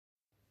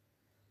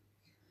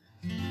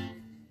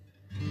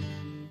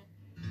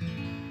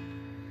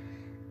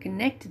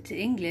Connected to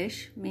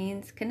English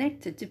means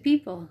connected to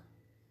people.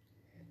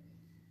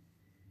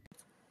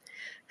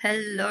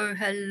 Hello,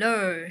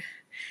 hello.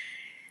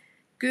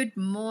 Good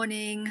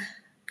morning,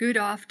 good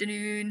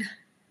afternoon,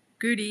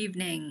 good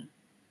evening.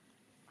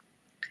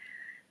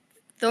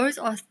 Those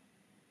are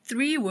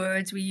 3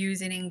 words we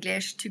use in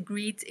English to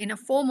greet in a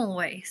formal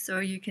way, so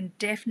you can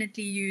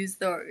definitely use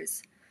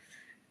those.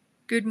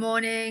 Good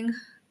morning,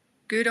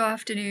 good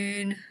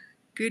afternoon,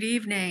 good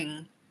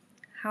evening.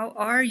 How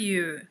are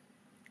you?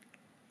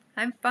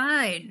 I'm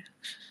fine.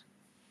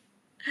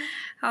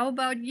 How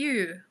about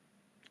you?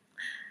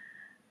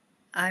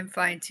 I'm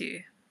fine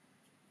too.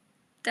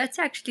 That's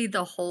actually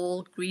the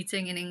whole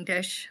greeting in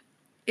English.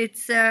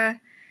 It's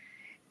a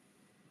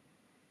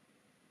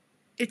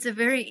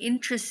very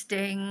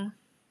interesting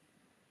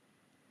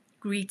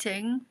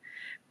greeting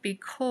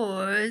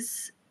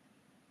because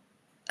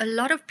a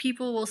lot of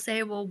people will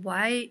say, well,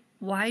 why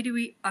do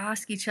we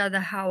ask each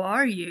other how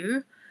are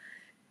you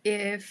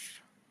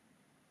if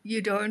you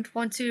don't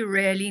want to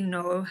really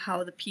know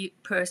how the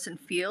person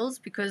feels?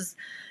 Because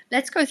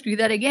let's go through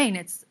that again.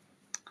 It's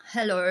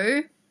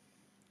hello,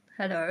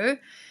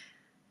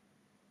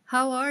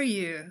 how are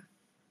you?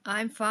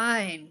 I'm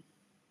fine,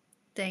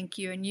 thank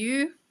you. And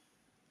you?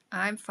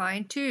 I'm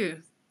fine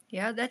too.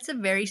 Yeah, that's a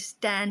very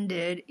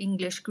standard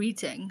English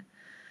greeting.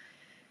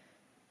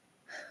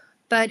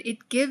 But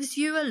it gives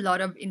you a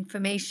lot of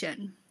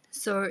information.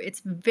 So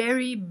it's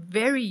very,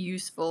 very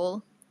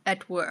useful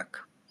at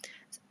work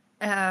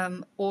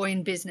or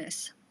in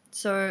business.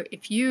 So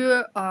if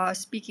you are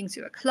speaking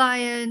to a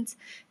client,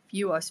 if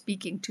you are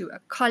speaking to a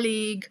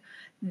colleague,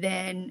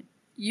 then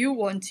you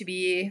want to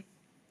be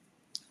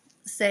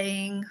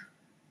saying,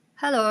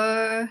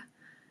 hello,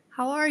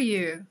 how are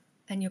you?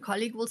 And your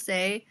colleague will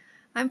say,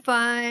 I'm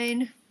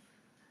fine.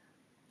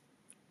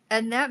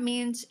 And that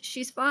means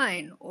she's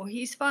fine or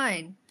he's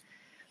fine.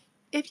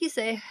 If you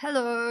say,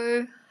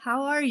 hello,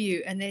 how are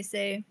you? And they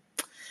say,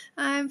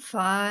 I'm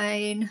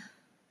fine.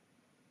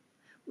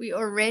 We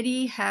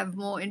already have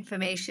more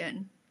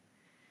information.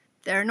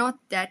 They're not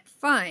that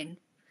fine.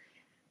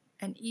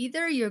 And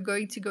either you're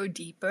going to go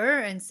deeper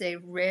and say,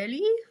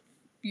 really?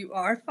 You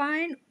are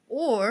fine?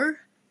 Or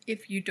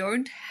if you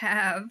don't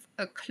have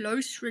a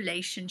close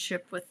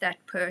relationship with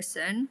that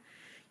person,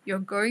 you're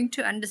going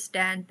to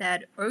understand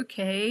that,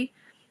 okay,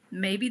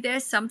 maybe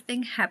there's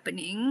something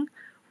happening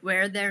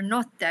where they're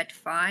not that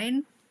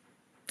fine.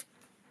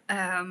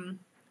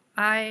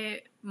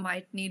 I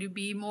might need to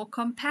be more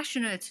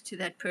compassionate to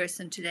that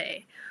person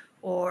today.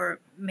 Or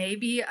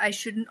maybe I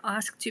shouldn't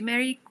ask too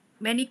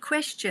many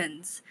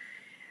questions.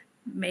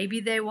 Maybe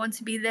they want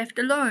to be left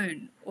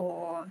alone.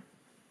 Or,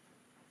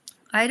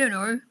 I don't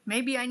know,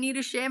 maybe I need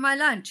to share my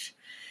lunch.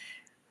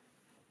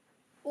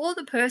 Or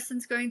the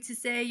person's going to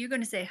say, you're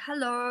going to say,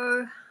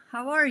 hello,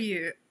 how are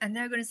you? And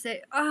they're going to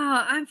say,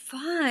 I'm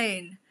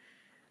fine.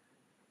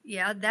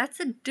 Yeah,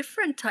 that's a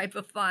different type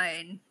of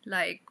fine.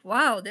 Like,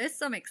 wow, there's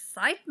some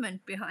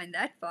excitement behind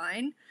that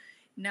fine.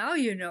 Now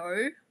you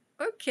know.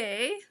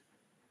 Okay.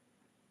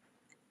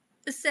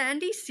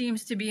 Sandy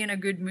seems to be in a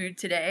good mood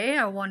today.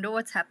 I wonder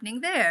what's happening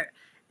there.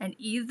 And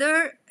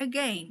either,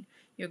 again,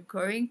 you're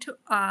going to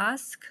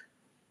ask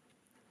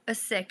a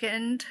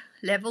second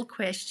level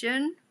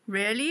question.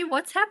 Really?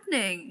 What's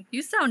happening?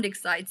 You sound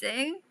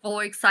exciting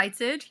or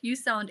excited. You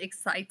sound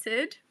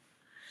excited.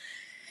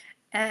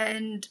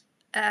 And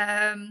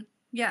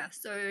yeah,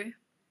 so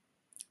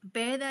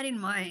bear that in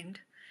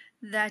mind,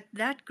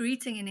 that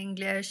greeting in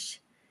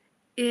English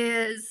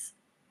it's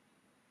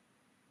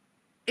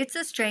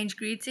a strange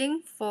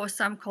greeting for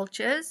some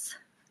cultures,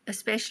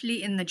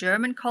 especially in the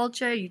German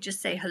culture. You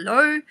just say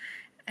hello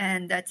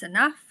and that's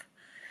enough.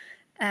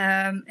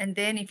 And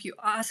then if you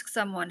ask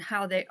someone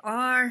how they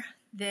are,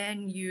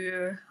 then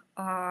you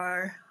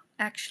are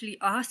actually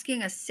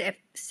asking a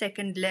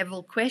second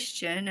level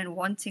question and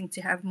wanting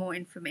to have more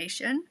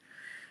information.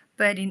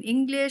 But in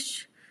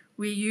English,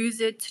 we use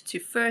it to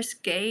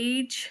first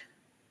gauge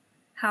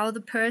how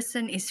the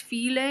person is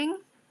feeling.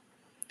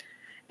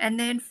 And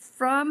then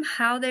from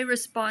how they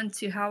respond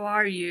to how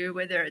are you,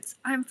 whether it's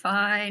I'm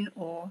fine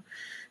or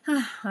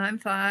I'm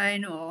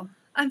fine or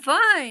I'm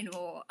fine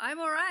or I'm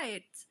all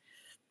right.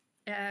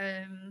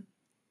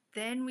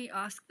 Then we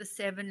ask the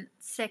 7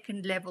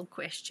 second level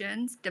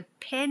questions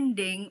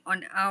depending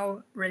on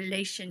our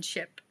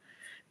relationship,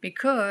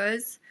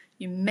 because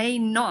you may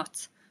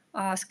not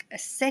ask a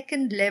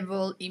second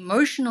level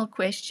emotional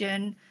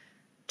question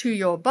to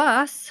your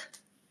boss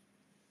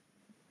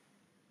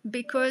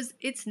because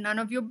it's none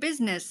of your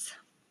business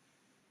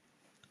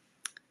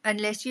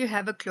unless you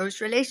have a close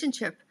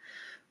relationship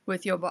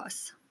with your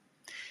boss.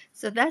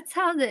 So that's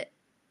how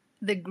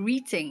the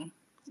greeting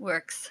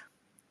works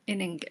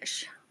in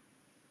English.